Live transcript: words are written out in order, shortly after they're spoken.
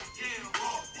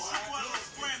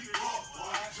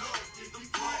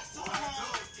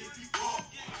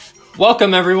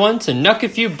Welcome, everyone, to Nuck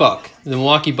If You Buck, the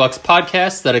Milwaukee Bucks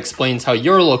podcast that explains how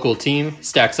your local team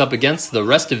stacks up against the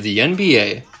rest of the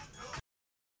NBA.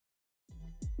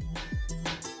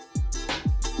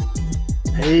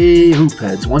 Hey,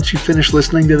 Hoopheads. Once you finish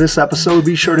listening to this episode,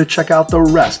 be sure to check out the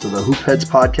rest of the Hoopheads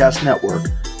Podcast Network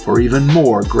for even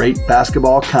more great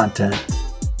basketball content.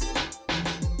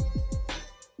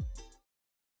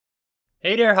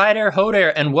 Hey there, hi there, ho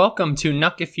there, and welcome to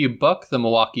Nuck If You Buck, the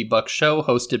Milwaukee Bucks show,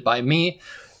 hosted by me,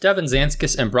 Devin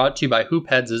Zanskis, and brought to you by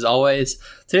Hoopheads as always.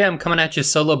 Today I'm coming at you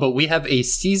solo, but we have a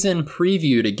season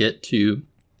preview to get to.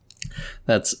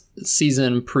 That's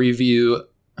season preview,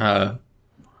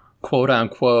 quote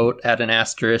unquote, at an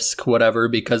asterisk, whatever,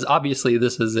 because obviously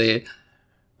this is a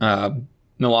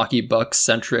Milwaukee Bucks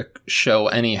centric show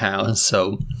anyhow,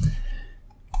 so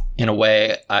in a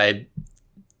way I've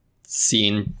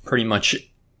seen pretty much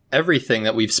everything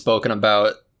that we've spoken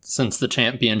about since the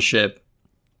championship,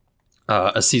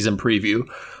 a season preview,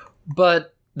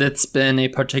 but it's been a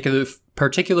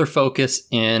particular focus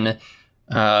in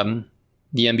the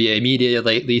NBA media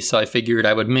lately, so I figured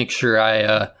I would make sure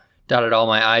I dotted all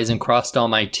my I's and crossed all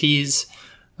my T's.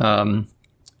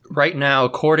 Right now,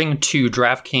 according to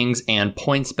DraftKings and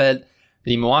PointsBet,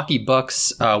 the Milwaukee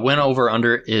Bucks win over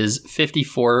under is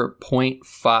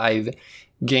 54.5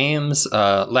 games.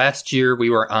 Last year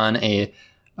we were on a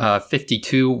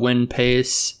 52 win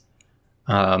pace,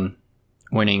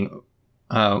 winning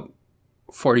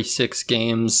 46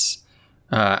 games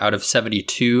out of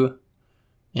 72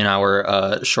 in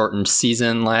our shortened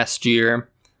season last year.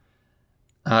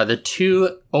 The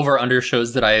two over-under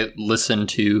shows that I listened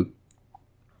to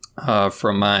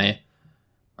from my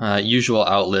usual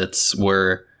outlets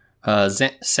were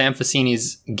Sam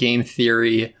Facini's Game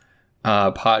Theory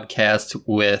podcast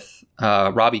with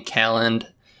Robbie Calland,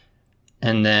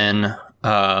 and then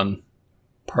Danny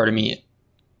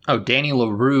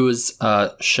LaRue's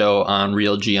show on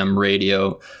Real GM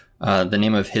Radio. The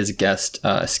name of his guest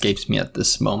escapes me at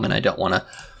this moment. I don't want to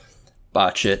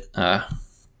botch it out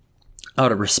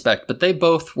of respect, but they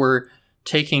both were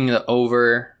taking the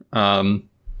over.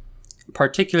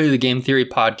 Particularly the Game Theory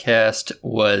podcast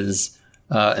was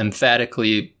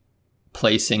emphatically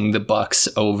placing the Bucks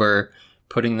over,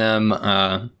 putting them,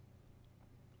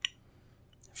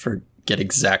 forget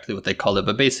exactly what they called it,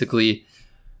 but basically,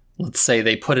 let's say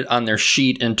they put it on their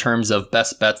sheet in terms of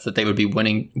best bets that they would be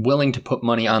willing to put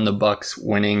money on the Bucks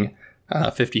winning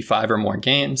 55 or more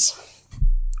games.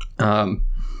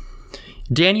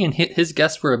 Danny and his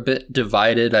guests were a bit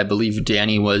divided. I believe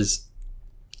Danny was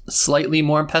slightly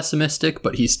more pessimistic,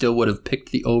 but he still would have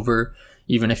picked the over,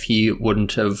 even if he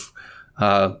wouldn't have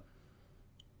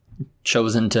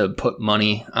chosen to put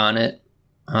money on it.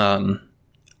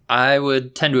 I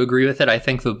would tend to agree with it. I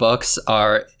think the Bucks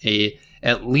are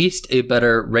at least a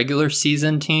better regular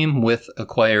season team, with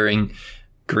acquiring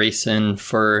Grayson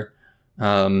for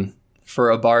a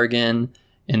bargain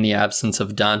in the absence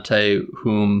of Dante,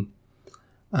 whom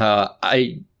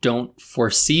I don't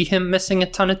foresee him missing a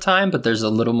ton of time, but there's a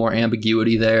little more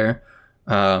ambiguity there.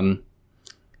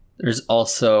 There's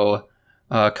also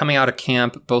coming out of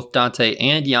camp, both Dante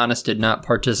and Giannis did not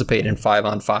participate in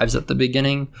 5-on-5s at the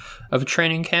beginning of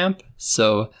training camp.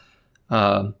 So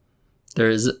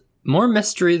there's more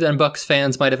mystery than Bucks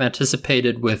fans might have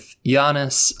anticipated with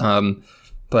Giannis.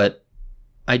 But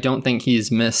I don't think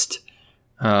he's missed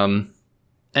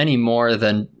any more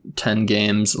than 10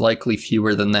 games, likely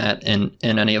fewer than that in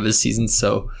any of his seasons.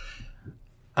 So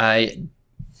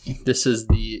this is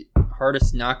the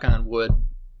hardest knock on wood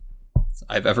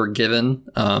I've ever given,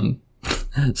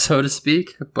 so to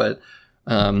speak, but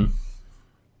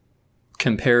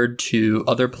compared to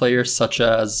other players such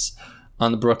as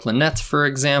on the Brooklyn Nets, for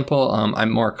example,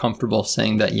 I'm more comfortable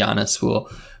saying that Giannis will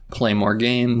play more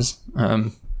games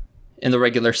in the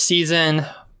regular season.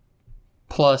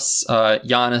 Plus,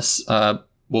 Giannis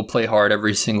will play hard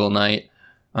every single night.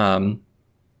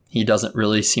 He doesn't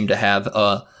really seem to have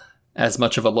as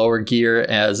much of a lower gear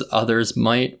as others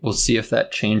might. We'll see if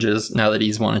that changes now that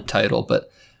he's won a title, but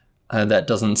that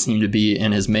doesn't seem to be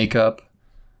in his makeup.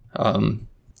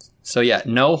 So yeah,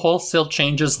 no wholesale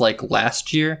changes like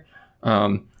last year.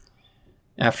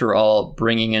 After all,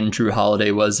 bringing in Jrue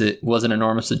Holiday was an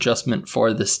enormous adjustment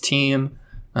for this team.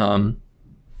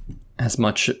 As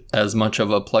much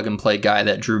of a plug and play guy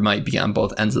that Jrue might be on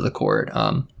both ends of the court.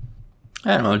 I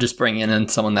don't know, just bringing in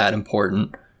someone that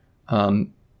important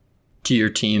to your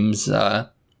team's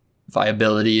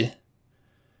viability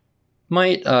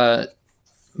might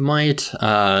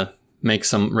make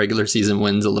some regular season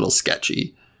wins a little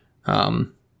sketchy.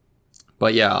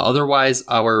 But yeah, otherwise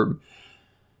our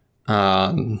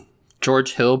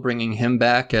George Hill, bringing him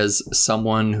back as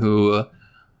someone who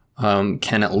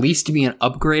can at least be an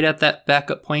upgrade at that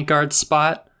backup point guard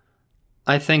spot,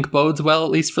 I think bodes well,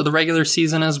 at least for the regular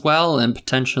season as well, and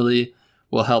potentially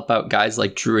will help out guys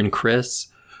like Drew and Chris,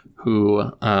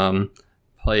 who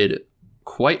played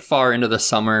quite far into the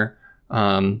summer,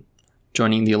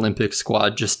 joining the Olympic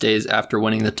squad just days after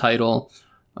winning the title.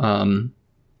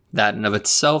 That in of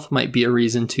itself might be a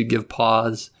reason to give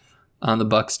pause on the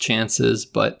Bucks' chances,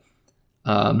 but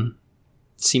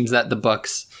seems that the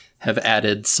Bucks have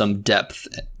added some depth,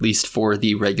 at least for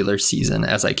the regular season,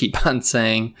 as I keep on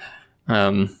saying.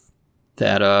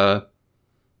 That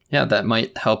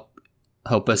might help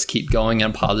us keep going in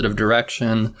a positive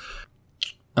direction.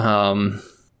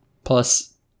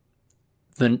 Plus,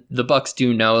 the Bucks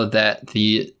do know that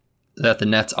the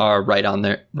Nets are right on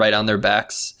their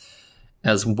backs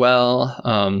as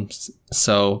well.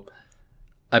 So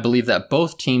I believe that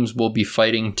both teams will be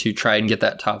fighting to try and get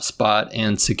that top spot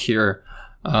and secure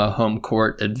home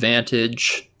court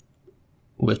advantage,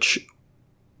 which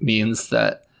means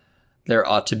that there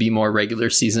ought to be more regular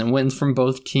season wins from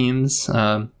both teams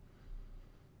than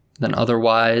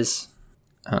otherwise.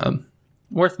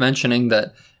 Worth mentioning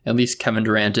that at least Kevin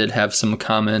Durant did have some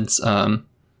comments on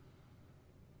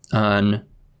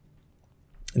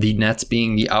the Nets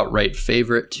being the outright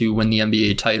favorite to win the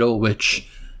NBA title, which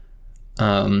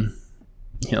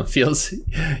feels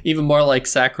even more like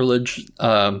sacrilege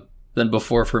than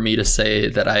before for me to say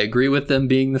that I agree with them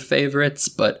being the favorites,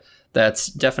 but that's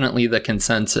definitely the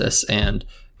consensus. And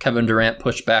Kevin Durant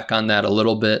pushed back on that a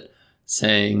little bit,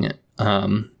 saying,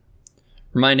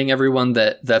 reminding everyone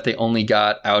that they only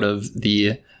got out of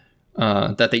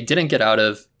that they didn't get out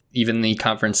of even the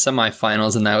conference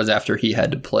semifinals, and that was after he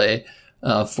had to play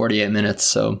 48 minutes.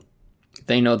 So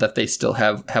they know that they still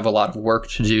have a lot of work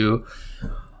to do.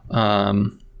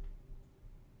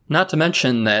 Not to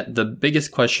mention that the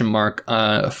biggest question mark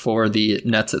for the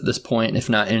Nets at this point, if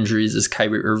not injuries, is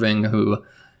Kyrie Irving, who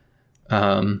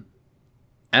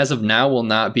as of now will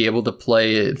not be able to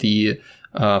play the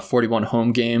 41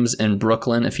 home games in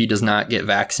Brooklyn if he does not get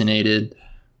vaccinated.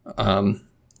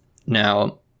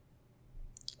 Now,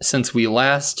 since we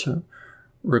last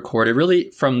recorded,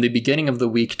 really from the beginning of the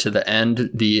week to the end,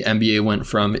 the NBA went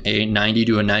from a 90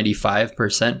 to a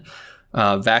 95%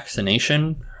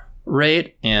 vaccination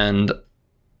rate. And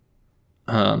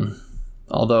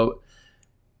although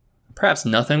perhaps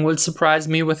nothing would surprise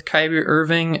me with Kyrie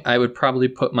Irving, I would probably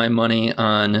put my money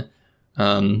on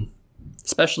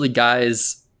especially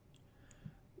guys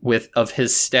of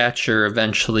his stature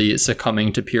eventually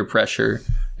succumbing to peer pressure,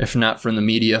 if not from the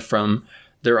media, from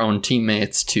their own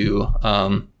teammates,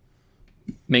 to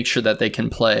make sure that they can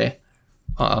play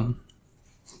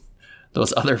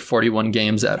those other 41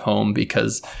 games at home,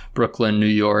 because Brooklyn, New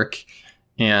York,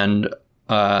 and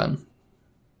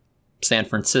San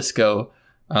Francisco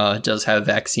does have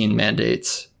vaccine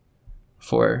mandates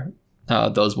for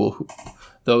those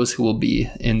who will be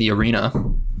in the arena.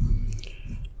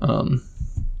 Of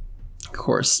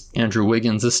course, Andrew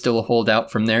Wiggins is still a holdout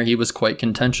from there. He was quite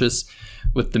contentious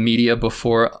with the media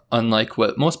before, unlike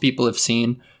what most people have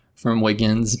seen from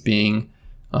Wiggins being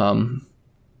a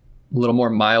little more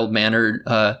mild-mannered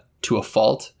to a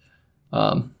fault.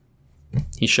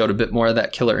 He showed a bit more of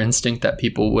that killer instinct that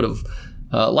people would have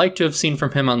liked to have seen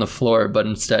from him on the floor, but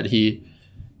instead he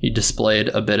displayed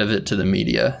a bit of it to the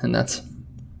media, and that's,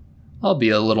 I'll be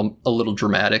a little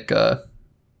dramatic.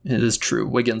 It is true.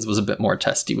 Wiggins was a bit more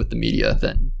testy with the media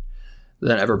than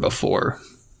ever before.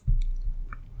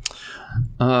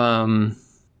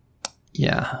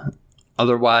 Yeah.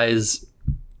 Otherwise,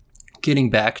 getting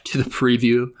back to the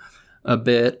preview a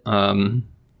bit,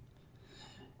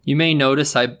 you may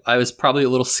notice I was probably a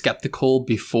little skeptical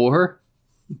before,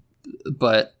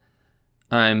 but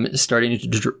I'm starting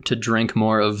to drink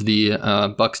more of the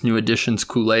Bucks New Additions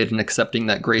Kool-Aid and accepting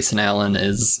that Grayson Allen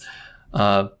is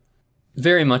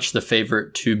very much the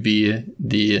favorite to be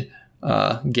the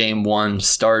Game 1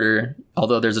 starter.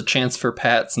 Although there's a chance for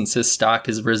Pat, since his stock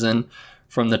has risen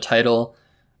from the title.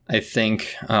 I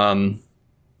think, I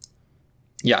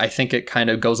think it kind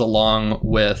of goes along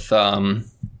with kind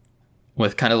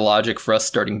of the logic for us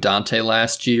starting Dante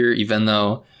last year, even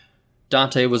though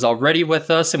Dante was already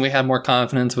with us and we had more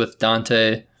confidence with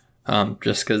Dante,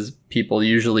 just because people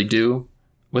usually do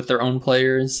with their own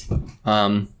players.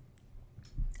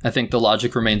 I think the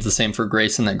logic remains the same for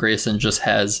Grayson, that Grayson just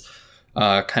has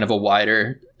kind of a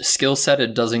wider skill set.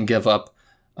 It doesn't give up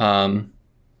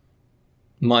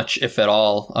much, if at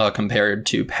all, compared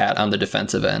to Pat on the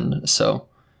defensive end. So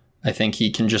I think he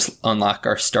can just unlock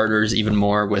our starters even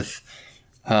more with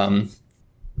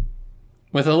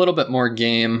with a little bit more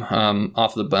game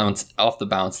off the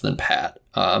bounce than Pat.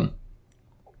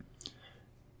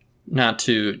 Not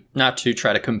to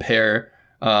try to compare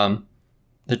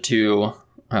the two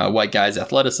white guys'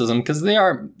 athleticism, because they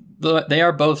are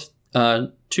both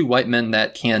two white men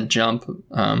that can jump,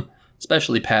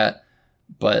 especially Pat.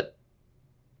 But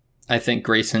I think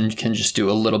Grayson can just do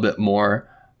a little bit more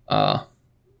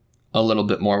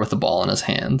with the ball in his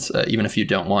hands, even if you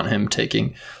don't want him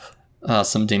taking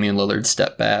some Damian Lillard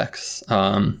step backs.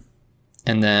 And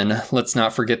then let's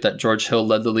not forget that George Hill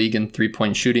led the league in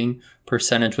 3-point shooting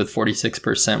percentage with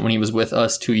 46% when he was with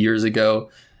us 2 years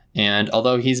ago. And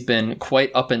although he's been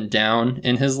quite up and down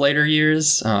in his later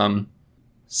years,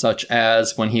 such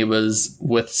as when he was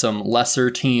with some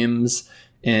lesser teams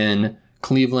in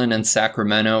Cleveland and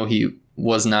Sacramento, he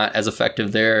was not as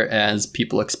effective there as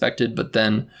people expected. But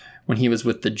then when he was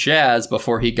with the Jazz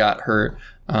before he got hurt,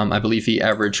 I believe he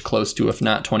averaged close to, if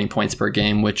not 20 points per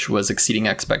game, which was exceeding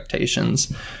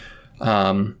expectations,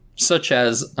 such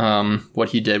as what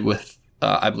he did with,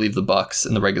 I believe, the Bucks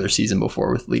in the regular season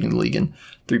before, with leading the league in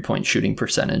 3-point shooting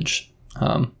percentage.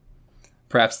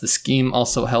 Perhaps the scheme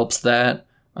also helps that.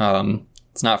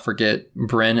 Let's not forget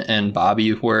Bryn and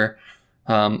Bobby were,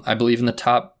 I believe, in the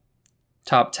top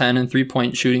 10 in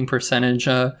 3-point shooting percentage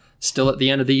still at the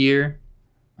end of the year.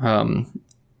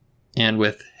 And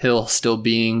with Hill still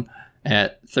being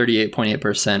at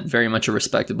 38.8%, very much a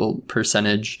respectable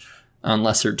percentage on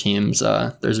lesser teams,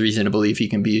 there's reason to believe he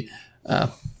can be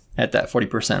at that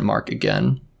 40% mark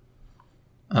again.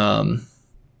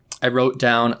 I wrote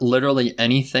down literally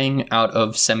anything out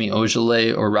of Semi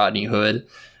Ojeleye or Rodney Hood.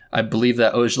 I believe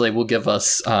that Ojeleye will give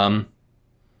us, will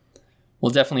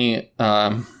definitely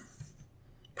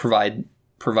provide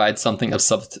something of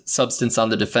substance on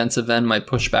the defensive end. My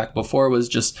pushback before was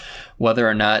just whether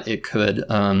or not it could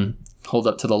hold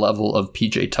up to the level of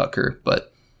PJ Tucker.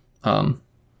 But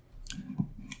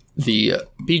the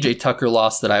PJ Tucker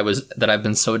loss that I've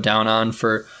been so down on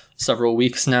for several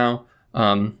weeks now,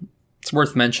 it's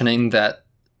worth mentioning that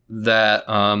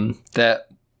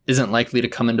isn't likely to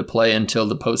come into play until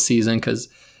the postseason, because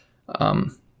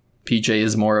PJ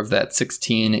is more of that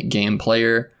 16 game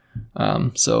player.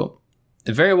 So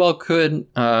it very well could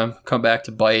come back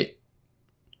to bite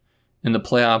in the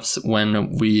playoffs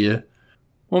when we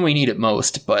need it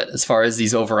most. But as far as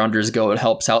these over-unders go, it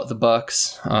helps out the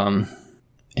Bucks.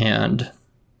 And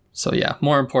so, yeah,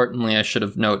 more importantly, I should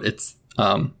have noted, it's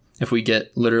if we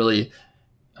get literally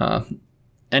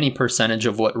any percentage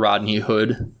of what Rodney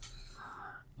Hood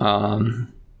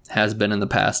has been in the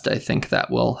past, I think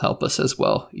that will help us as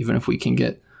well. Even if we can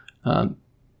get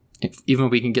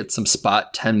some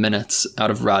spot 10 minutes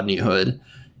out of Rodney Hood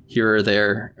here or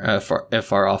there,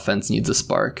 if our offense needs a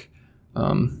spark,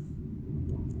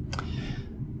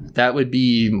 that would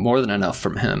be more than enough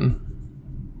from him.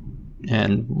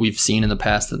 And we've seen in the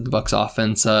past that the Bucks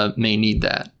offense may need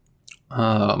that.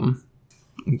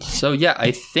 So yeah,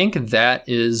 I think that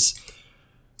is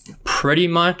pretty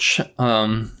much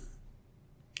all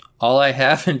I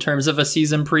have in terms of a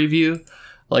season preview.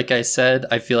 Like I said,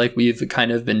 I feel like we've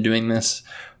kind of been doing this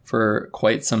for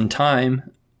quite some time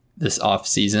this off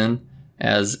season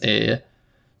as a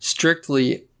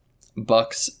strictly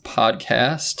Bucks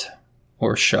podcast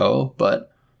or show,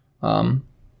 but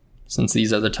since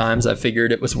these are the times, I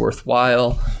figured it was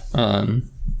worthwhile.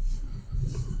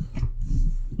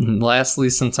 Lastly,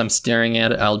 since I'm staring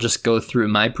at it, I'll just go through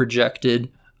my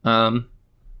projected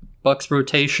Bucks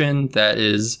rotation. That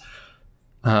is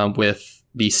with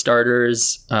the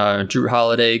starters, Jrue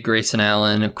Holiday, Grayson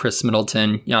Allen, Chris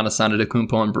Middleton, Giannis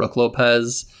Antetokounmpo, and Brook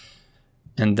Lopez.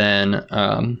 And then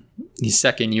the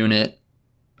second unit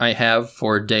I have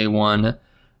for day one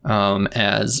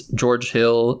as George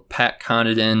Hill, Pat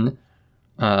Connaughton.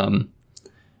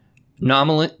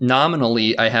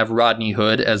 Nominally, I have Rodney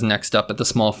Hood as next up at the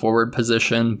small forward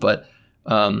position, but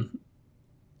I'm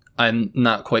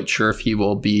not quite sure if he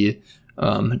will be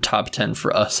top 10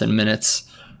 for us in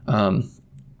minutes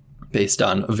based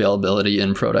on availability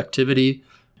and productivity.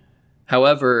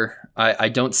 However, I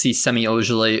don't see Semi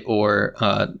Ojeleye or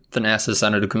Thanasis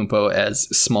Antetokounmpo as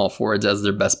small forwards as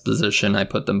their best position. I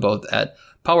put them both at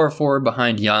power forward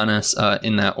behind Giannis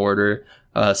in that order.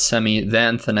 Semi,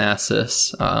 then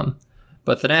Thanasis.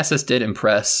 But Thanasis did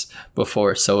impress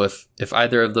before, so if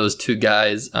either of those two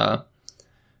guys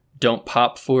don't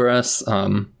pop for us,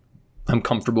 I'm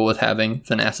comfortable with having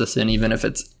Thanasis in, even if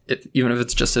it's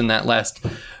just in that last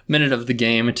minute of the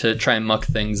game to try and muck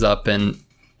things up and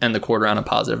end the quarter on a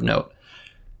positive note.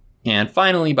 And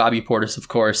finally, Bobby Portis, of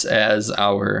course, as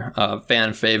our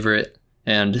fan favorite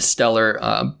and stellar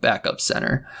backup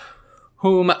center,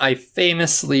 whom I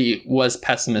famously was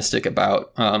pessimistic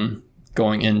about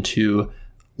going into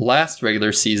last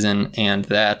regular season, and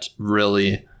that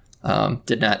really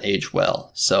did not age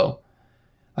well. So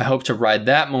I hope to ride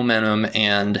that momentum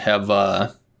and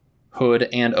have Hood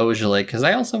and Ojeleye, because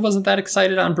I also wasn't that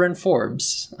excited on Bryn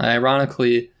Forbes. I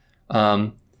ironically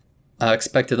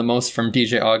expected the most from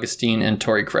DJ Augustine and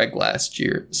Torrey Craig last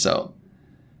year. So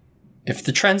if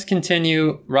the trends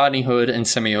continue, Rodney Hood and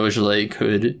Semi Ojeleye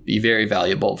could be very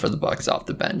valuable for the Bucks off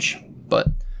the bench. But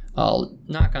I'll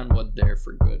knock on wood there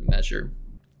for good measure.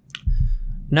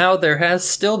 Now, there has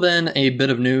still been a bit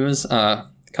of news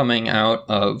coming out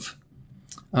of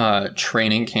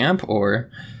training camp, or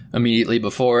immediately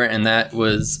before, and that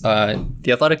was the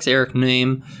Athletics' Eric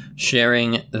Nehm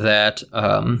sharing that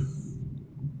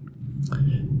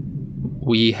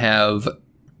we have,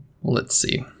 let's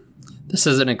see, this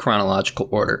isn't in chronological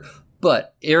order,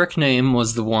 but Eric Nehm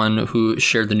was the one who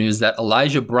shared the news that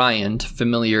Elijah Bryant,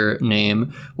 familiar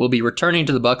name, will be returning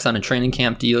to the Bucks on a training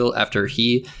camp deal after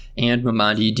he and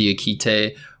Mamadi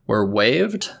Diakite were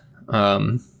waived.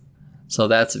 So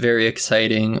that's very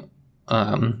exciting.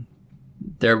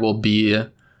 There will be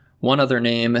one other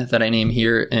name that I name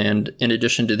here, and in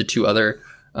addition to the two other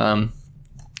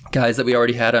guys that we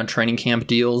already had on training camp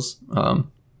deals,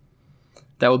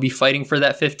 that will be fighting for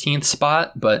that 15th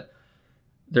spot, but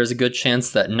there's a good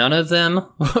chance that none of them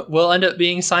will end up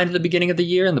being signed at the beginning of the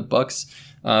year, and the Bucks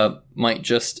might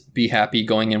just be happy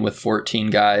going in with 14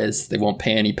 guys. They won't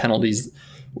pay any penalties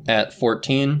at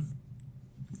 14,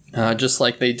 just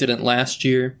like they didn't last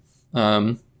year.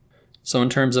 So in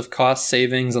terms of cost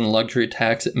savings and luxury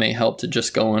tax, it may help to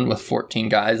just go in with 14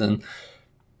 guys and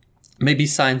maybe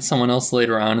sign someone else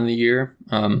later on in the year,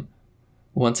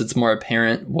 once it's more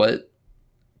apparent what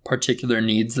particular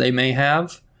needs they may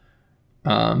have.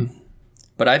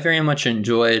 But I very much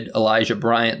enjoyed Elijah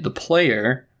Bryant, the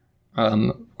player.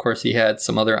 Of course, he had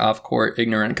some other off-court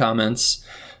ignorant comments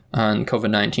on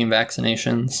COVID-19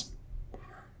 vaccinations.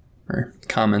 Or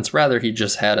comments, rather, he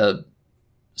just had a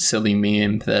silly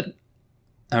meme that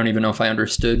I don't even know if I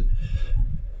understood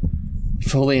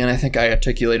fully, and I think I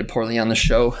articulated poorly on the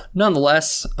show.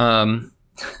 Nonetheless,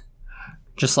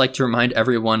 just like to remind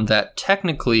everyone that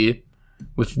technically,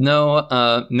 with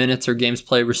no minutes or games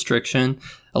play restriction,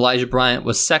 Elijah Bryant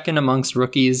was second amongst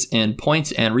rookies in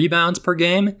points and rebounds per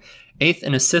game, 8th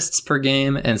in assists per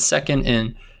game, and second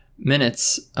in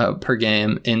minutes per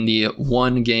game in the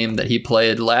one game that he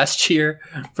played last year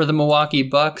for the Milwaukee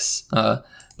Bucks. I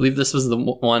believe this was the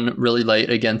one really late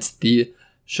against the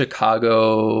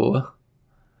Chicago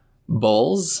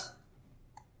Bulls.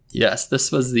 Yes,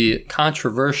 this was the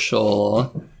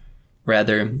controversial,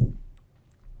 rather,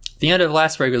 the end of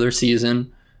last regular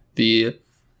season. The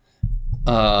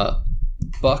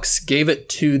Bucks gave it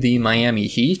to the Miami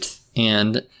Heat,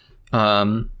 and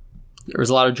there was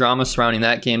a lot of drama surrounding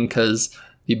that game because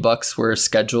the Bucks were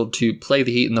scheduled to play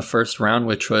the Heat in the first round,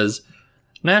 which was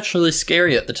naturally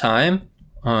scary at the time,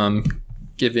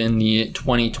 given the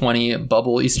 2020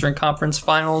 bubble Eastern Conference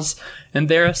Finals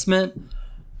embarrassment.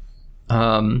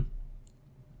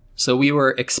 So we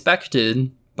were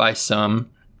expected by some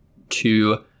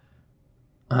to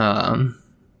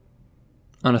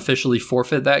unofficially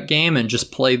forfeit that game and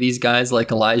just play these guys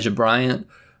like Elijah Bryant.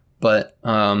 But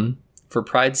for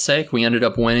pride's sake, we ended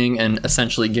up winning and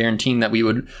essentially guaranteeing that we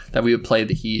would play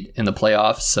the Heat in the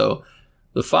playoffs. So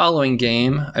the following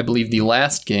game, I believe the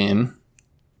last game,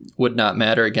 would not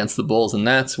matter against the Bulls, and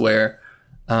that's where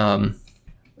guys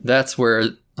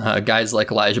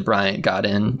like Elijah Bryant got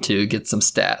in to get some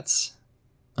stats.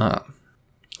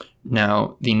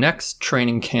 Now, the next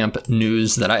training camp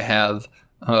news that I have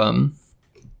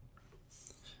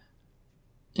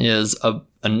is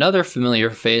another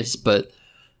familiar face, but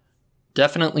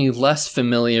definitely less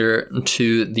familiar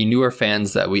to the newer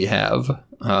fans that we have.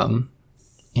 And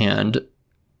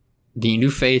the new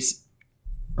face,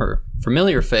 or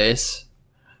familiar face,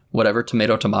 whatever,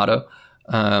 tomato,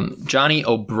 Johnny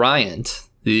O'Brien,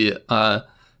 the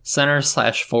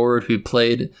center/forward who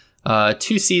played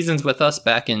 2 seasons with us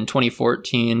back in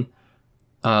 2014.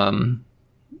 The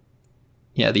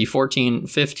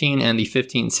 14-15 and the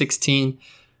 15-16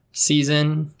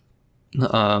 season.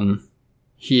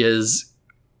 He is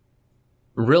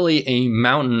really a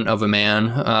mountain of a man.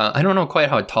 I don't know quite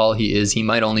how tall he is. He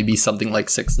might only be something like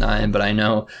 6'9", but I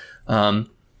know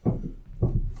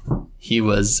he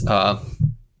was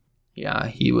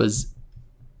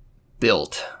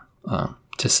built,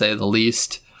 to say the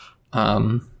least.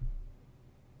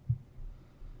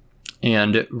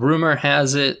 And rumor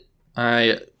has it,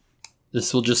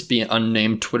 this will just be an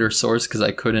unnamed Twitter source because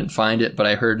I couldn't find it, but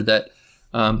I heard that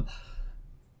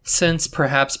since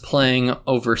perhaps playing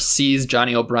overseas,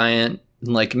 Johnny O'Bryant,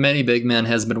 like many big men,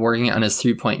 has been working on his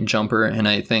three-point jumper, and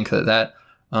I think that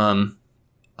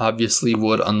obviously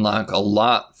would unlock a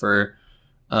lot for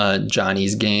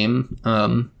Johnny's game.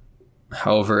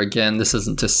 However, again, this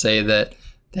isn't to say that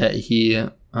he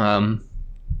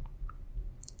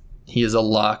is a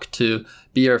lock to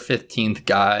be our 15th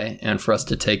guy and for us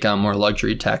to take on more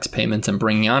luxury tax payments and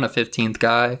bringing on a 15th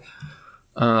guy.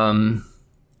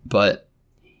 But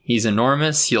he's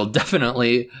enormous. He'll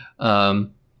definitely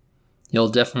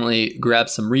grab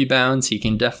some rebounds. He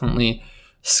can definitely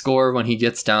score when he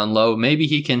gets down low. Maybe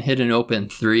he can hit an open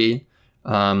three.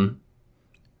 However,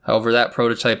 that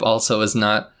prototype also is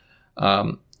not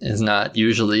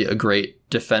usually a great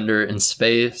defender in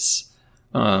space.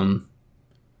 The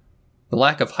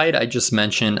lack of height I just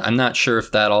mentioned, I'm not sure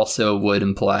if that also would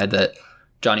imply that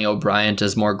Johnny O'Bryant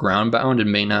is more ground bound and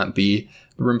may not be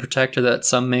the rim protector that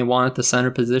some may want at the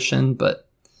center position. But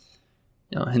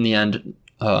in the end,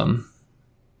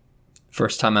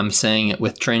 first time I'm saying it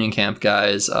with training camp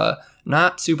guys,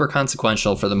 not super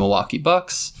consequential for the Milwaukee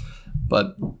Bucks,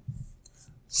 but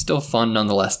still fun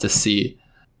nonetheless to see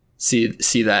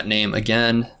that name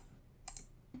again.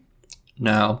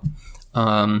 Now,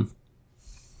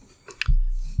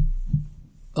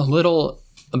 a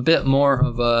bit more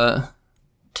of a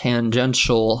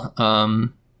tangential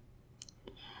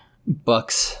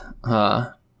Bucks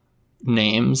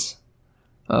names.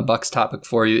 Bucks topic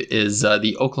for you is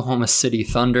the Oklahoma City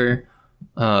Thunder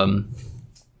claiming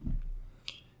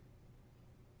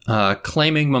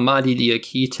Mamadi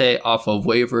Diakite off of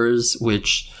waivers,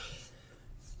 which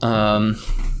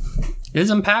is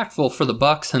impactful for the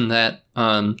Bucks in that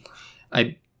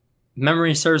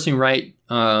memory serves me right.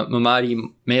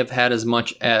 Mamadi may have had as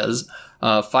much as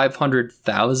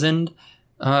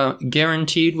 $500,000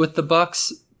 guaranteed with the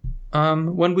Bucks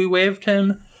when we waived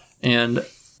him, and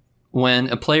when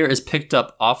a player is picked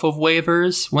up off of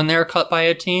waivers when they're cut by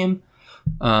a team,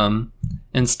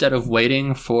 instead of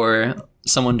waiting for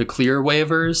someone to clear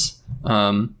waivers,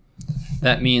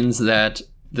 that means that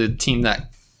the team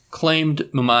that claimed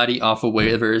Mamadi off of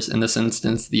waivers, in this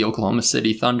instance the Oklahoma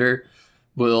City Thunder,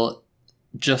 will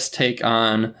just take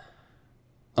on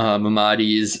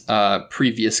Mamadi's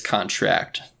previous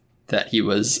contract that he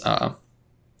was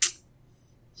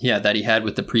that he had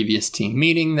with the previous team,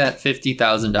 meaning that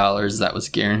 $50,000 that was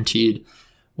guaranteed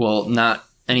will not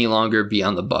any longer be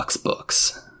on the Bucks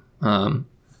books.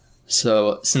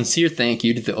 So sincere thank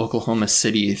you to the Oklahoma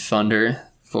City Thunder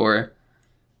for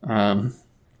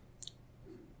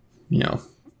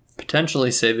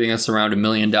potentially saving us around $1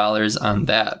 million on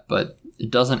that, but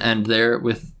it doesn't end there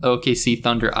with OKC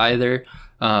Thunder either,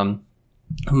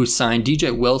 who signed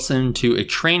DJ Wilson to a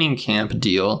training camp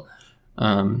deal.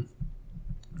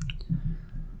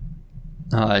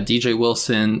 DJ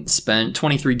Wilson spent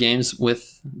 23 games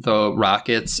with the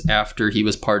Rockets after he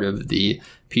was part of the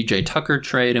PJ Tucker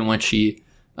trade, in which he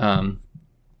averaged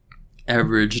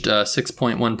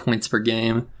 6.1 points per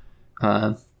game.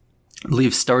 I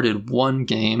believe started one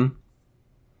game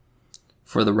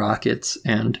for the Rockets,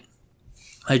 and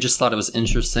I just thought it was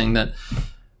interesting that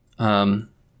on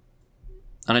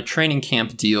a training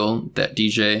camp deal that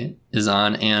DJ is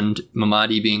on and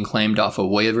Mamadi being claimed off of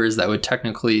waivers, that would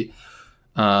technically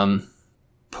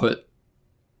put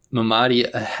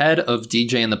Mamadi ahead of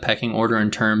DJ in the pecking order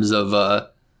in terms of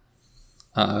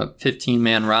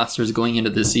 15-man rosters going into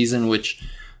the season, which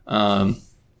I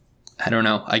don't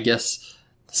know. I guess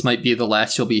this might be the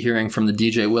last you'll be hearing from the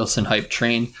DJ Wilson hype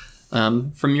train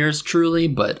from yours truly,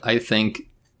 but I think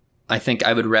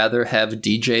I would rather have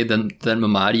DJ than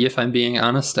Mamadi, if I'm being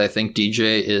honest. I think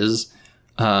DJ is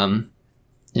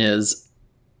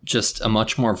just a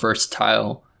much more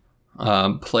versatile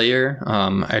player.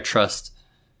 I trust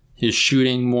his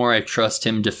shooting more. I trust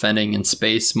him defending in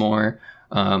space more.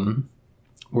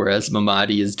 Whereas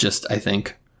Mamadi is just, I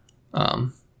think,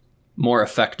 more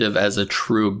effective as a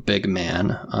true big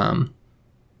man.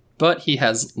 But he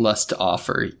has less to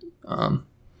offer,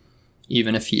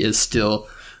 even if he is still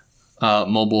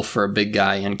mobile for a big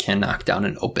guy and can knock down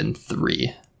an open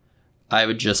three. I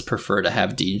would just prefer to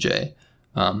have DJ.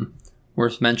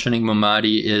 Worth mentioning,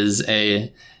 Mamadi is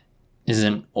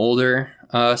an older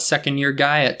second-year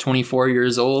guy at 24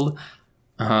 years old.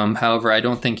 However, I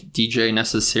don't think DJ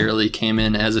necessarily came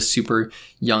in as a super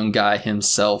young guy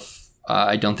himself.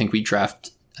 I don't think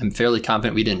I'm fairly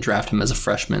confident we didn't draft him as a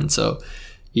freshman, so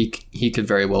he could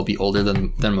very well be older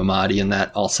than Mamadi, and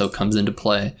that also comes into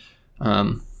play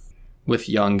with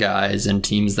young guys and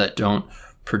teams that don't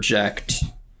project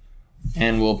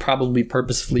and will probably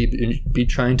purposefully be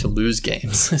trying to lose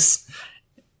games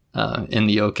in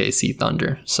the OKC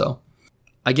Thunder. So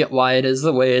I get why it is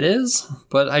the way it is,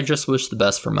 but I just wish the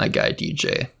best for my guy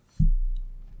DJ.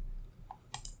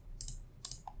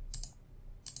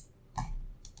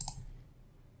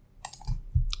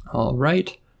 All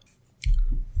right.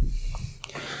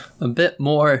 A bit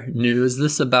more news.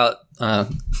 This about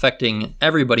affecting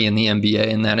everybody in the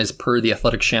NBA, and that is per the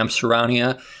Athletic Shams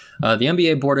Charania. The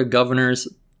NBA Board of Governors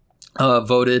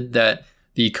voted that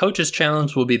the Coaches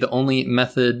Challenge will be the only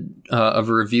method of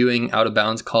reviewing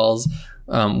out-of-bounds calls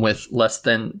with less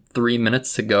than 3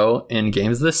 minutes to go in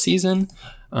games this season,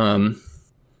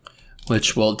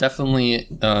 which will definitely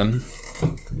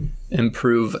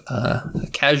improve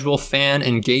casual fan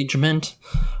engagement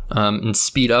and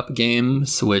speed up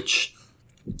games, which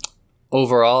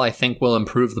overall I think will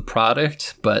improve the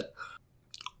product. But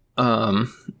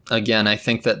again, I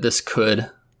think that this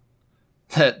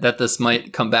that this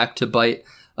might come back to bite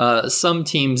some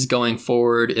teams going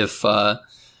forward if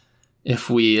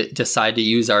we decide to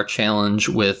use our challenge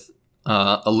with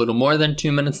a little more than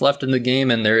 2 minutes left in the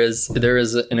game, and there is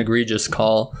an egregious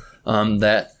call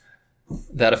that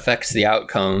affects the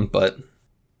outcome. But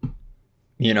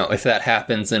if that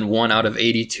happens in 1 out of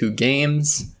 82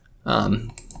 games,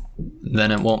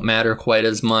 then it won't matter quite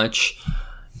as much.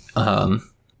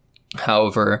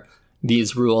 However,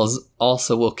 these rules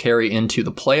also will carry into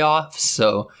the playoffs,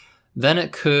 so then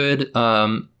it could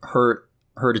hurt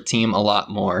a team a lot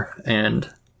more, and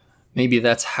maybe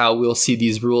that's how we'll see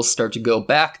these rules start to go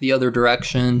back the other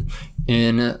direction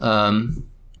in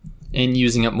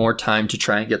using up more time to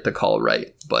try and get the call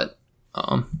right. But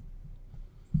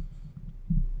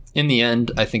in the end,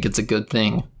 I think it's a good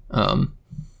thing, and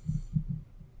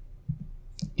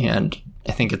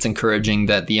I think it's encouraging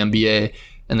that the NBA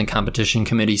and the competition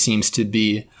committee seems to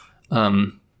be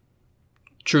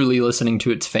truly listening to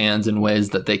its fans in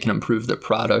ways that they can improve their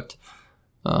product.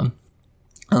 On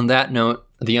that note,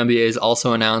 the NBA has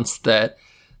also announced that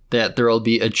there will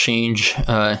be a change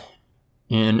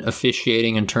in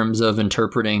officiating in terms of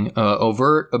interpreting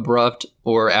overt, abrupt,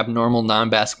 or abnormal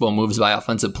non-basketball moves by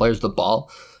offensive players with the ball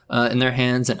in their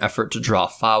hands in effort to draw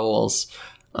fouls.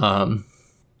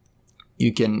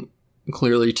 You can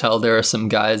clearly tell there are some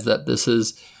guys that this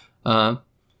is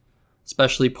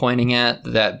especially pointing at,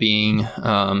 that being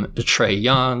Trae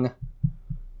Young,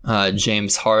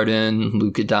 James Harden,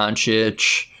 Luka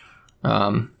Doncic.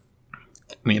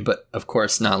 But of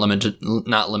course not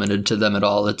limited to them at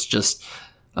all. It's just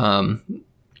in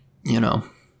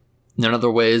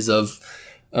other ways of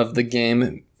the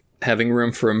game having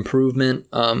room for improvement.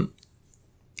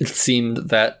 It seemed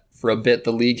that for a bit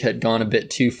the league had gone a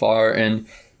bit too far and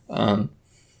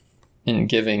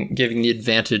giving the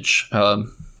advantage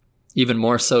even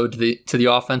more so to the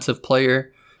offensive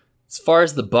player. As far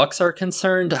as the Bucks are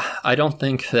concerned, I don't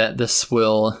think that this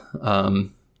will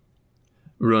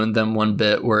ruin them one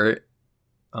bit. We're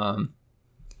a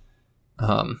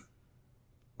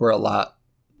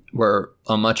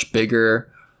much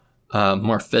bigger,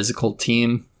 more physical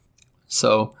team,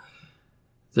 so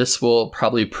this will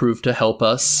probably prove to help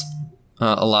us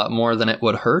a lot more than it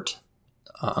would hurt.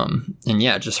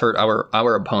 Just hurt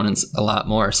our opponents a lot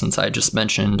more, since I just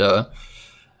mentioned the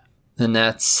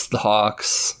Nets, the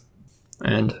Hawks,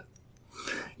 and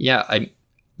the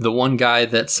one guy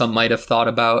that some might have thought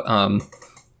about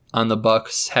on the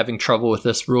Bucks having trouble with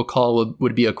this rule call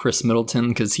would be a Chris Middleton,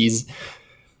 because he's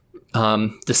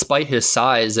despite his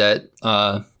size at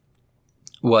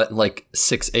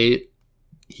 6'8",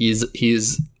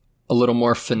 he's a little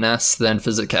more finesse than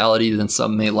physicality than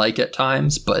some may like at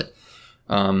times, but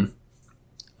I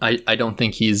don't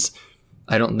think he's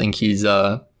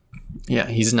not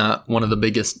one of the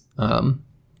biggest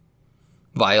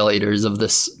violators of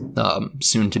this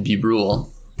soon to be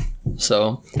rule.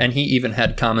 So, and he even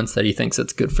had comments that he thinks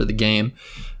it's good for the game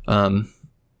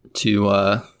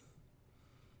to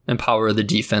empower the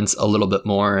defense a little bit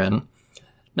more. And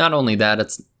not only that,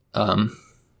 it's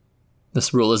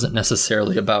this rule isn't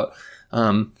necessarily about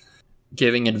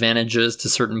giving advantages to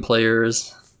certain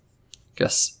players. I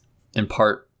guess in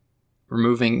part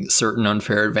removing certain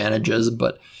unfair advantages,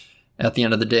 but at the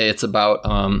end of the day, it's about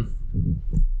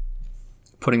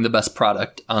putting the best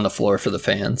product on the floor for the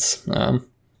fans.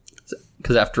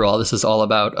 Because after all, this is all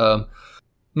about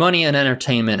money and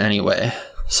entertainment anyway.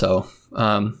 So,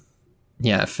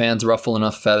 if fans ruffle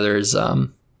enough feathers,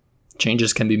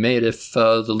 changes can be made if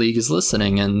the league is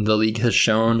listening, and the league has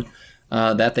shown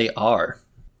that they are.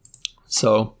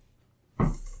 So,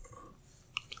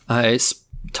 I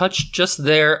touched just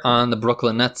there on the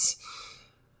Brooklyn Nets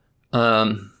a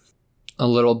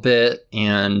little bit,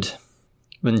 and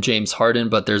when James Harden,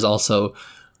 but there's also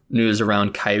news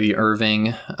around Kyrie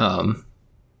Irving.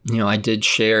 I did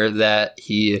share that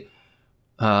he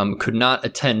could not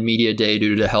attend media day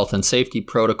due to health and safety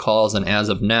protocols, and as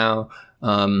of now,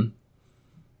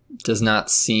 does not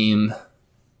seem,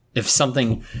 if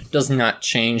something does not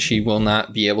change, he will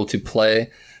not be able to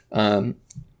play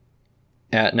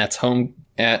at Nets home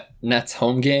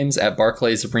games at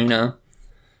Barclays Arena.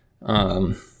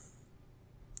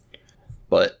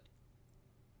 But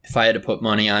if I had to put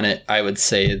money on it, I would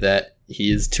say that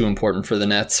he is too important for the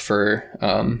Nets for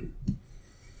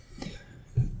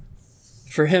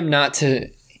him not to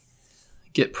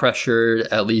get pressured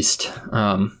at least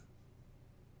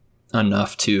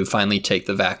enough to finally take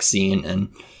the vaccine, and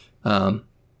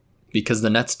because the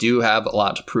Nets do have a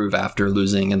lot to prove after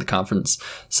losing in the conference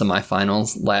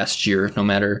semifinals last year, no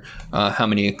matter how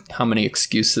many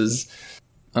excuses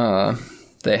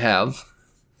they have,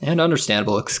 and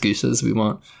understandable excuses. We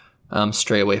won't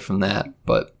stray away from that.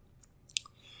 But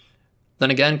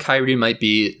then again, Kyrie might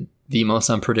be the most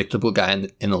unpredictable guy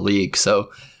in the league.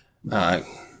 So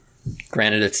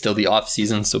granted, it's still the off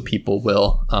season, so people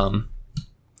will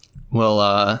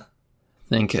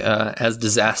think as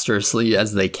disastrously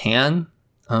as they can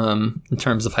in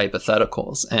terms of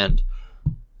hypotheticals, and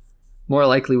more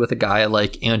likely with a guy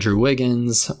like Andrew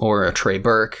Wiggins or a Trey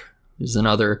Burke, who's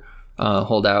another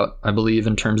holdout, I believe,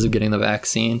 in terms of getting the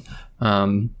vaccine.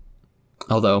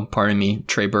 Although, pardon me,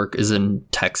 Trey Burke is in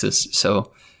Texas,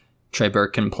 so Trey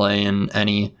Burke can play in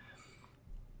any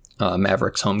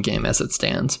Mavericks home game as it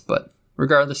stands. But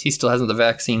regardless, he still hasn't the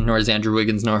vaccine, nor has Andrew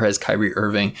Wiggins, nor has Kyrie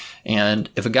Irving. And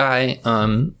if a guy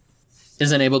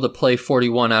isn't able to play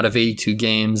 41 out of 82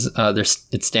 games,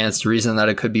 it stands to reason that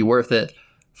it could be worth it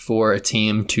for a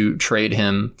team to trade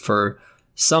him for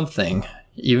something,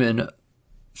 even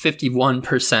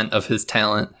 51% of his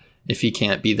talent, if he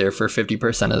can't be there for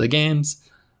 50% of the games,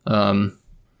 and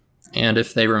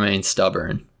if they remain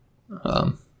stubborn.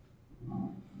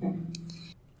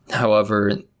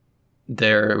 However,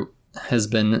 there has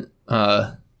been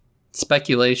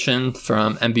speculation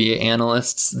from NBA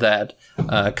analysts that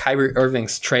Kyrie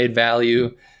Irving's trade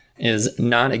value is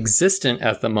non-existent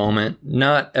at the moment,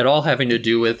 not at all having to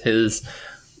do with his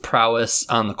prowess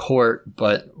on the court,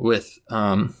 but with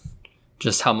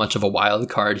just how much of a wild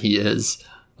card he is.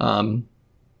 And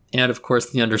of course,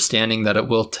 the understanding that it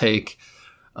will take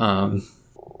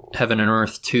heaven and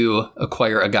earth to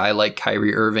acquire a guy like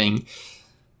Kyrie Irving,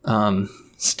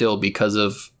 still because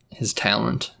of his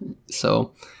talent.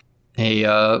 So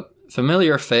a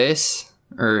familiar face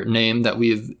or name that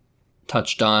we've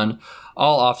touched on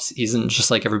all offseason, just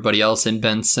like everybody else, in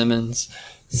Ben Simmons.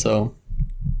 So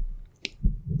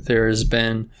there's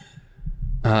been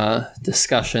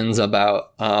discussions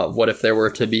about what if there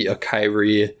were to be a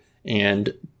Kyrie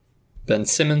and Ben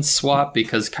Simmons swap,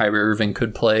 because Kyrie Irving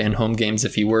could play in home games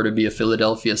if he were to be a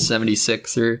Philadelphia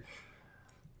 76er.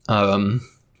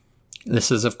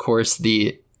 This is, of course,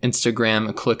 the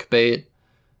Instagram clickbait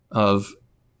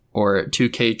or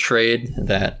 2K trade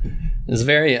that is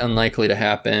very unlikely to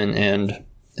happen and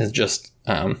is just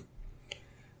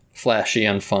flashy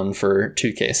and fun for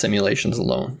 2K simulations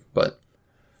alone. But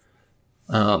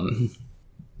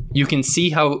you can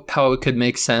see how it could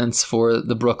make sense for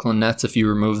the Brooklyn Nets if you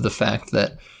remove the fact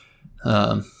that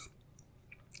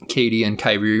KD and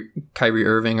Kyrie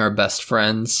Irving are best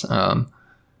friends.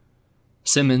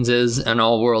 Simmons is an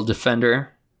all-world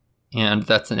defender, and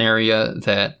that's an area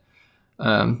that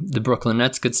the Brooklyn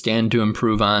Nets could stand to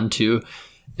improve on to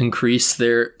increase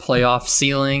their playoff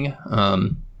ceiling.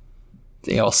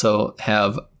 They also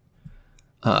have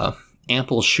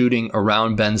ample shooting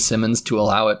around Ben Simmons to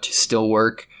allow it to still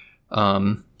work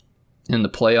in the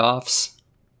playoffs.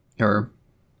 In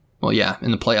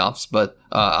the playoffs, but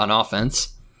on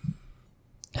offense.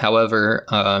 However,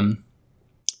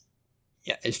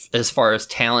 as far as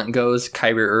talent goes,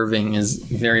 Kyrie Irving is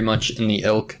very much in the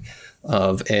ilk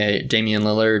of a Damian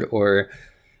Lillard or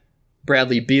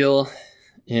Bradley Beal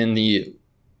in the,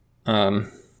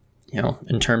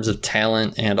 in terms of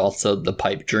talent, and also the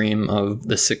pipe dream of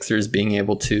the Sixers being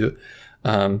able to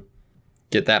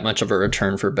get that much of a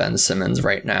return for Ben Simmons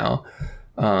right now.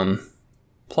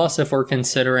 Plus, if we're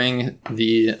considering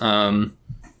the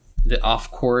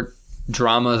off-court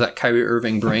drama that Kyrie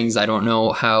Irving brings, I don't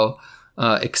know how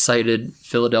excited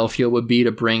Philadelphia would be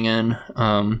to bring in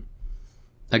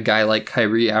a guy like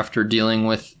Kyrie after dealing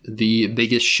with the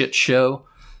biggest shit show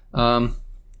in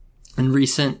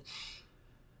recent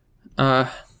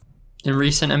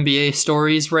NBA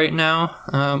stories right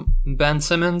now, Ben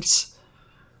Simmons.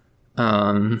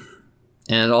 And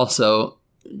also,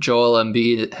 Joel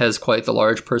Embiid has quite the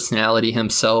large personality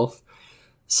himself.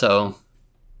 So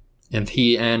if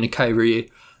he and Kyrie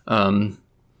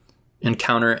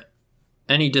encounter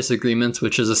any disagreements,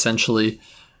 which is essentially,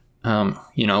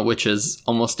 which is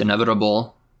almost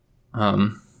inevitable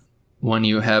when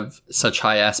you have such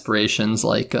high aspirations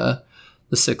like the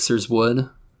Sixers would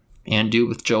and do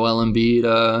with Joel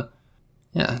Embiid.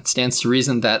 It stands to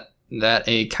reason that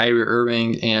a Kyrie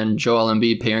Irving and Joel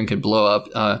Embiid pairing could blow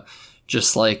up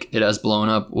just like it has blown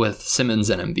up with Simmons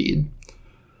and Embiid.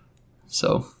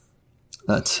 So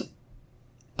that's,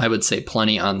 I would say,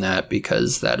 plenty on that,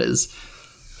 because that is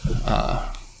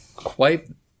quite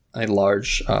a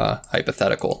large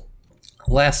hypothetical.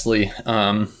 Lastly,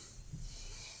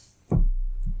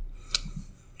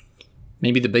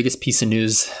 maybe the biggest piece of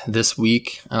news this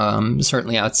week,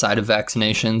 certainly outside of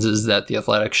vaccinations, is that the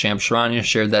Athletic Shams Charania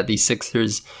shared that the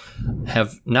Sixers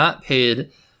have not paid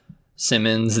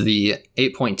Simmons the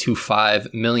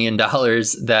 $8.25 million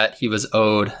that he was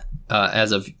owed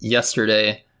as of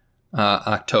yesterday,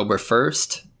 October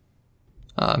 1st.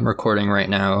 I'm recording right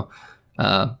now.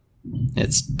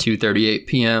 It's 2:38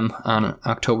 p.m. on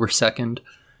October 2nd.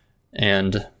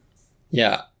 And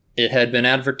yeah, it had been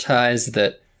advertised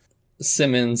that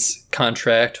Simmons'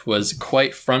 contract was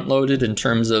quite front-loaded in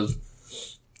terms of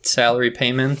salary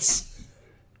payments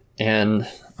and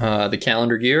the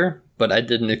calendar year, but I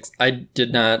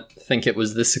did not think it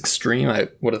was this extreme. I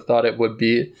would have thought it would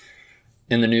be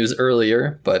in the news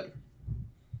earlier, but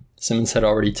Simmons had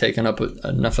already taken up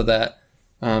enough of that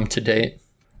to date.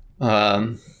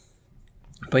 But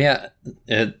yeah,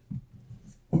 the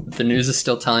news is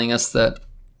still telling us that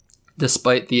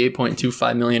despite the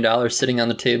 $8.25 million sitting on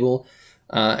the table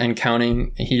and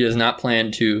counting, he does not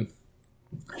plan to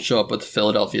show up with the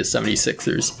Philadelphia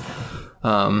 76ers.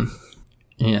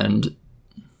 And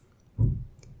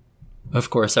of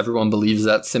course, everyone believes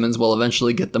that Simmons will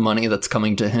eventually get the money that's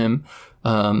coming to him.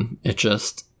 It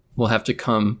just will have to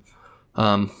come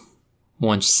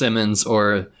once Simmons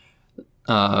or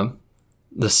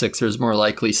the Sixers, more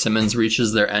likely Simmons,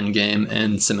 reaches their end game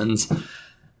and Simmons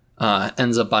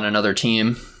ends up on another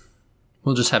team.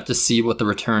 We'll just have to see what the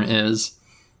return is.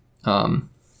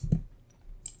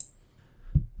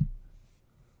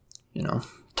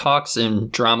 Talks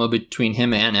and drama between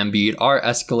him and Embiid are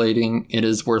escalating. It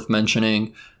is worth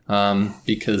mentioning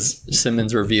because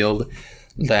Simmons revealed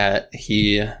that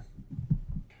he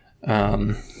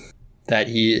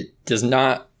does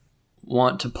not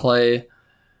want to play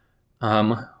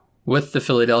with the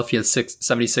Philadelphia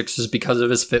 76ers because of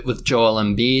his fit with Joel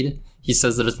Embiid. He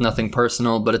says that it's nothing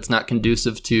personal, but it's not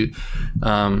conducive to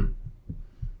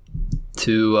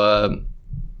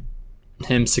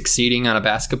him succeeding on a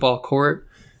basketball court,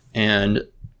 and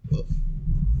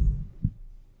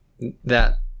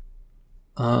that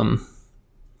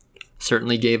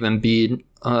certainly gave Embiid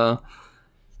a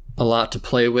lot to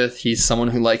play with. He's someone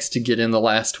who likes to get in the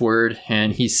last word,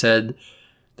 and he said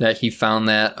that he found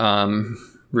that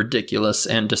ridiculous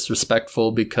and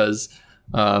disrespectful because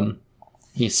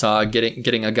he saw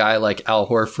getting a guy like Al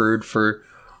Horford for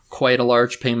quite a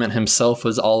large payment himself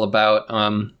was all about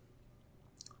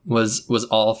was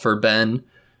all for Ben,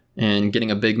 and getting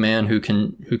a big man who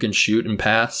can shoot and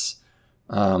pass.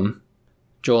 Joel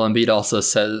Embiid also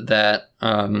said that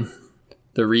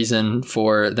the reason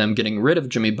for them getting rid of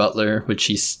Jimmy Butler, which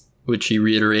he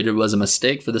reiterated was a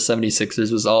mistake for the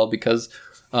 76ers, was all because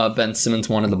Ben Simmons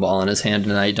wanted the ball in his hand,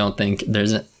 and I don't think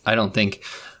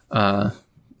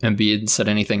Embiid said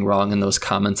anything wrong in those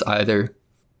comments either.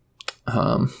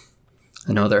 I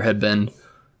know there had been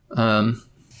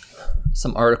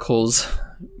some articles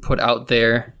put out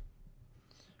there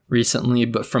recently,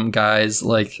 but from guys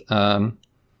like Mo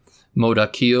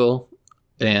Dakhil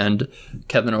and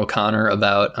Kevin O'Connor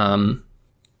about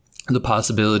the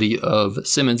possibility of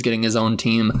Simmons getting his own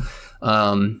team,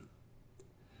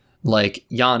 like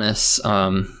Giannis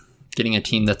getting a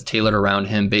team that's tailored around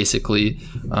him, basically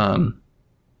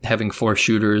having 4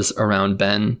 shooters around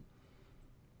Ben,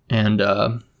 and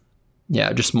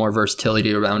just more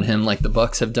versatility around him like the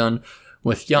Bucks have done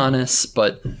with Giannis.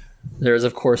 But there's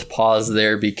of course pause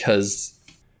there because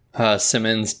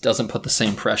Simmons doesn't put the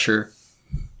same pressure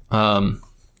on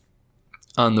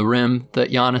the rim that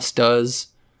Giannis does,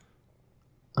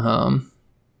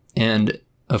 and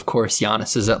of course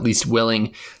Giannis is at least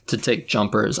willing to take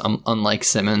jumpers, unlike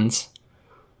Simmons.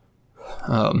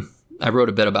 I wrote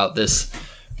a bit about this.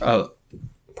 I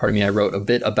wrote a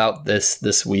bit about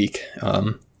this week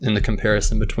in the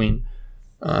comparison between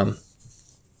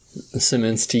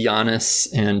Simmons to Giannis,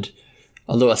 and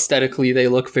although aesthetically they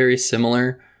look very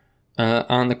similar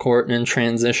on the court and in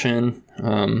transition,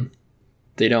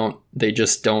 they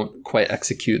just don't quite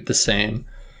execute the same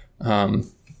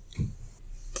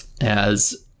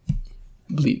as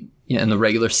in the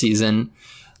regular season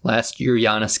last year,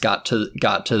 Giannis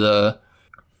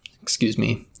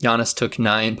Giannis took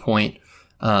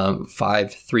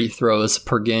 9.5 free throws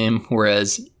per game,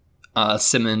 whereas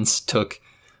Simmons took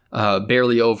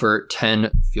barely over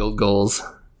 10 field goals,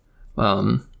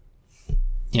 and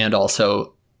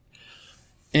also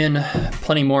in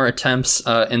plenty more attempts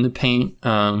in the paint.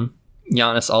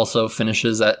 Giannis also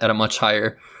finishes at a much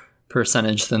higher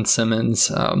percentage than Simmons.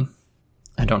 I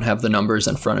don't have the numbers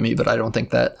in front of me, but I don't think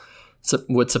that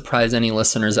would surprise any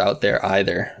listeners out there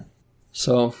either.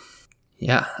 So,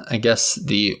 yeah, I guess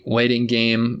the waiting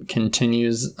game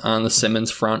continues on the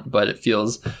Simmons front, but it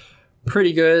feels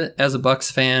pretty good as a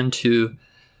Bucks fan to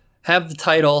have the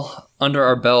title under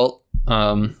our belt,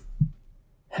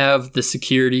 have the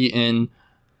security in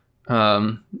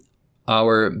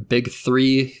our big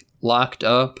three locked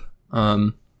up.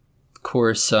 Of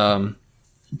course,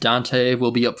 Dante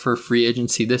will be up for free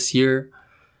agency this year,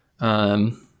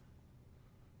 but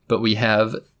we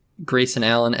have Grayson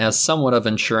Allen as somewhat of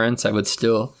insurance. I would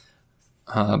still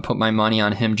put my money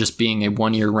on him just being a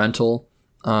one-year rental.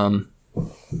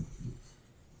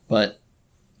 But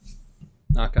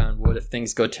knock on wood, if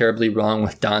things go terribly wrong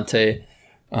with Dante,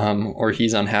 or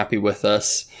he's unhappy with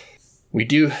us, we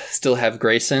do still have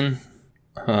Grayson.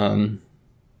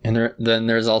 And then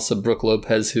there's also Brook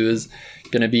Lopez, who is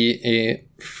going to be a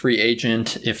free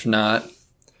agent. If not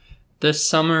this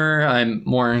summer, I'm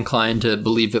more inclined to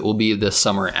believe it will be this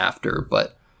summer after.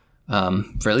 But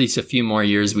for at least a few more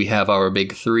years, we have our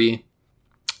big three.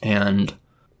 And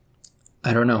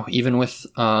I don't know, even with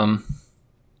the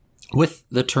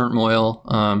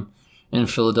turmoil in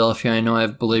Philadelphia, I know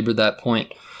I've belabored that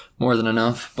point more than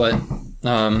enough, but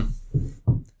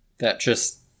that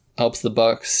just helps the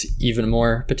Bucks even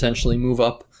more potentially move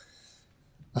up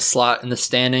a slot in the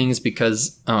standings,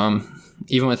 because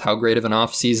even with how great of an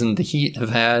offseason the Heat have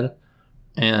had,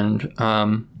 and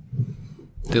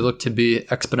they look to be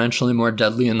exponentially more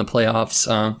deadly in the playoffs,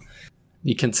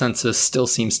 the consensus still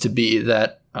seems to be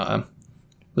that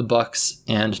the Bucks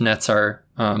and Nets are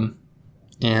in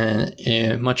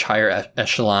a much higher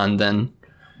echelon than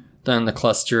the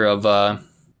cluster of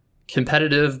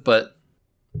competitive but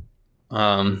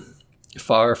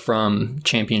far from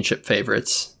championship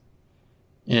favorites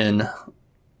in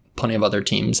plenty of other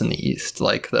teams in the East,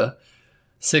 like the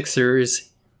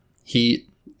Sixers, Heat,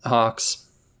 Hawks,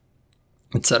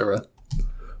 etc.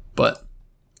 But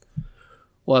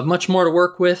we'll have much more to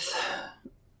work with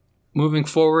moving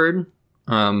forward.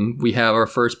 We have our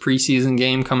first preseason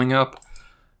game coming up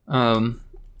on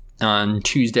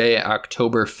Tuesday,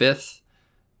 October 5th.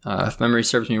 If memory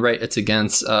serves me right, it's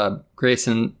against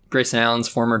Grayson Allen's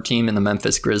former team in the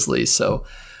Memphis Grizzlies. So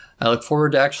I look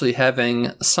forward to actually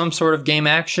having some sort of game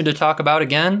action to talk about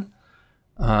again.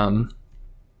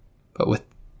 But with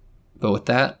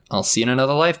that, I'll see you in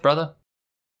another life, brother.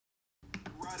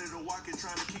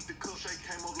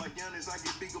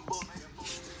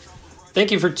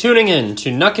 Thank you for tuning in to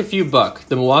Nuck If You Buck,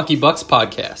 the Milwaukee Bucks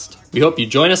podcast. We hope you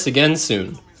join us again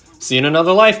soon. See you in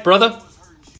another life, brother.